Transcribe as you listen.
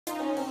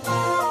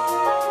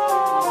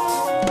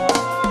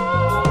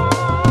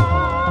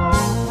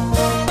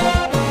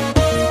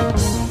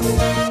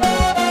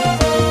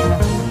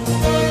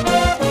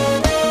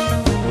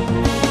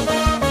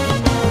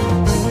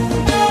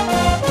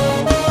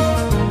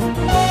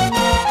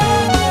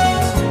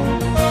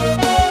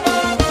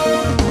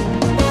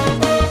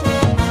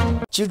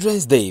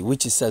Children's Day,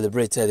 which is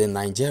celebrated in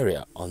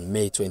Nigeria on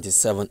May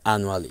 27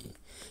 annually,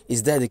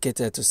 is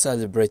dedicated to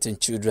celebrating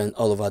children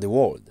all over the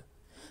world.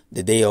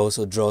 The day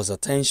also draws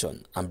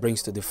attention and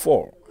brings to the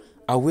fore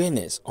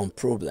awareness on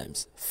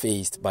problems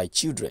faced by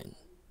children.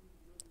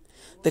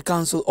 The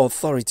Council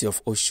Authority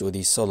of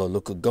Oshodi-Isolo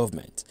Local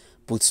Government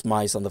puts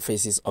smiles on the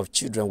faces of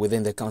children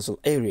within the council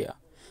area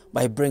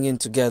by bringing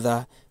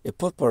together a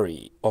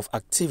potpourri of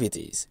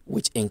activities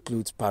which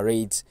includes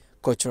parades,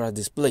 cultural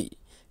display,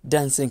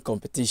 dancing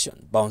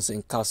competition,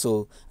 bouncing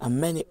castle, and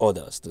many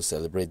others to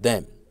celebrate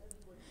them.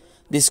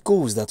 The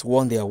schools that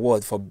won the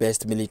award for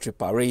Best Military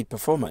Parade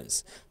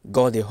Performance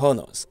got the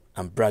honors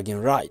and bragging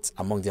rights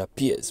among their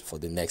peers for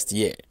the next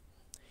year.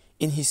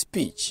 In his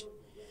speech,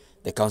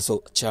 the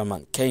council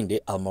chairman Kende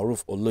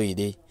Almaroof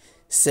Oloide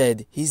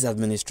said his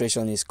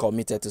administration is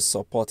committed to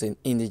supporting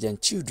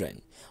indigent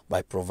children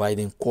by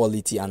providing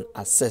quality and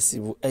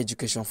accessible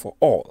education for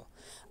all,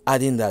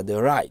 adding that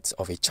the rights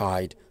of a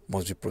child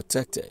must be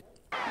protected.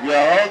 We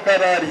are all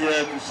gathered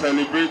here to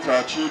celebrate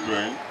our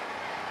children.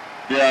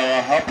 They are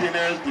our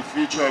happiness, the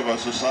future of our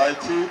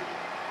society.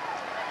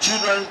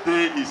 Children's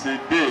Day is a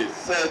day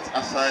set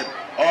aside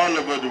all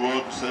over the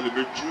world to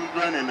celebrate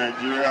children in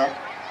Nigeria.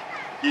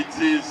 It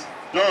is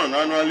done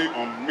annually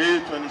on May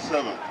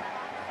 27th.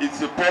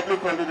 It's a public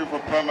holiday for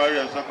primary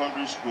and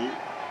secondary school.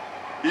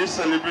 This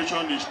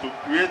celebration is to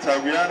create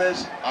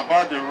awareness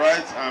about the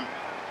rights and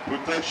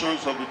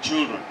protections of the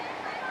children.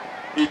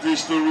 It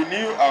is to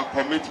renew our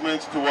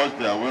commitment towards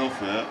their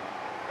welfare,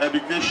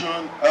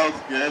 education,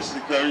 healthcare,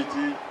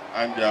 security,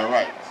 and their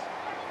rights.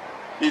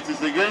 It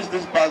is against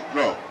this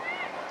backdrop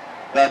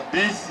that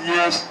this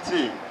year's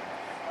theme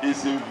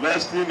is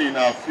investing in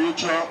our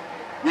future,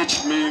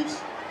 which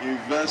means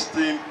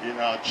investing in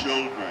our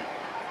children.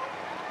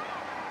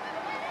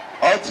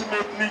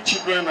 Ultimately,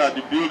 children are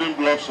the building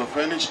blocks of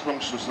any strong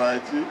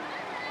society.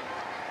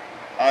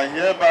 I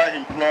hereby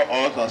implore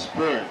us as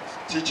parents,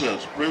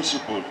 teachers,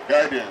 principals,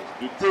 guardians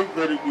to take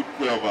very good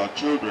care of our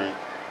children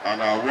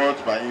and our world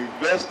by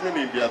investing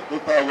in their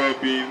total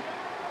well-being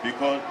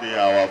because they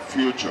are our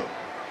future.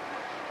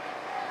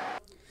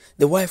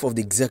 The wife of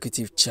the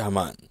executive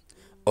chairman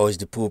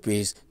urged the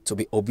pupils to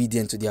be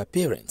obedient to their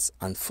parents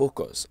and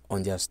focus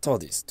on their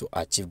studies to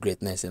achieve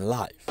greatness in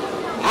life.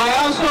 I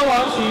also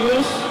want to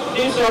use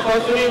this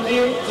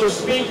opportunity to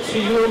speak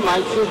to you,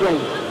 my children,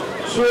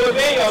 to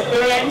obey your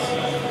parents,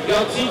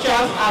 your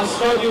teachers, and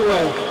study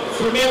well,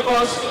 to make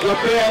us your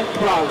parents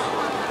proud.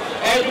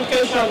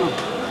 Education,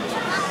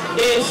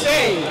 they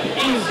say,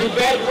 is the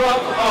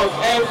bedrock of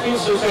every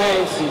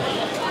society.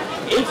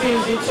 It is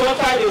the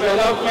total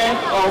development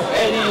of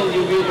any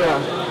individual.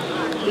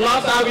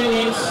 Not having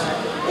it,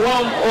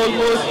 one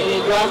almost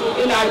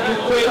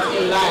inadequate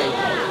in life.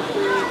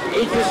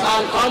 It is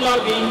an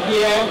honor being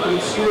here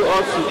with you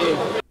all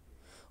today.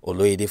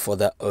 Oloide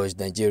further urged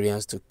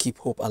Nigerians to keep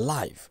hope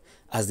alive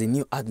as the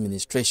new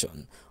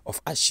administration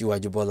of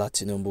Asiwaju Bola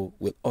Tinubu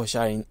will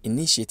usher in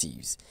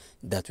initiatives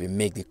that will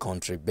make the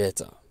country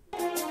better.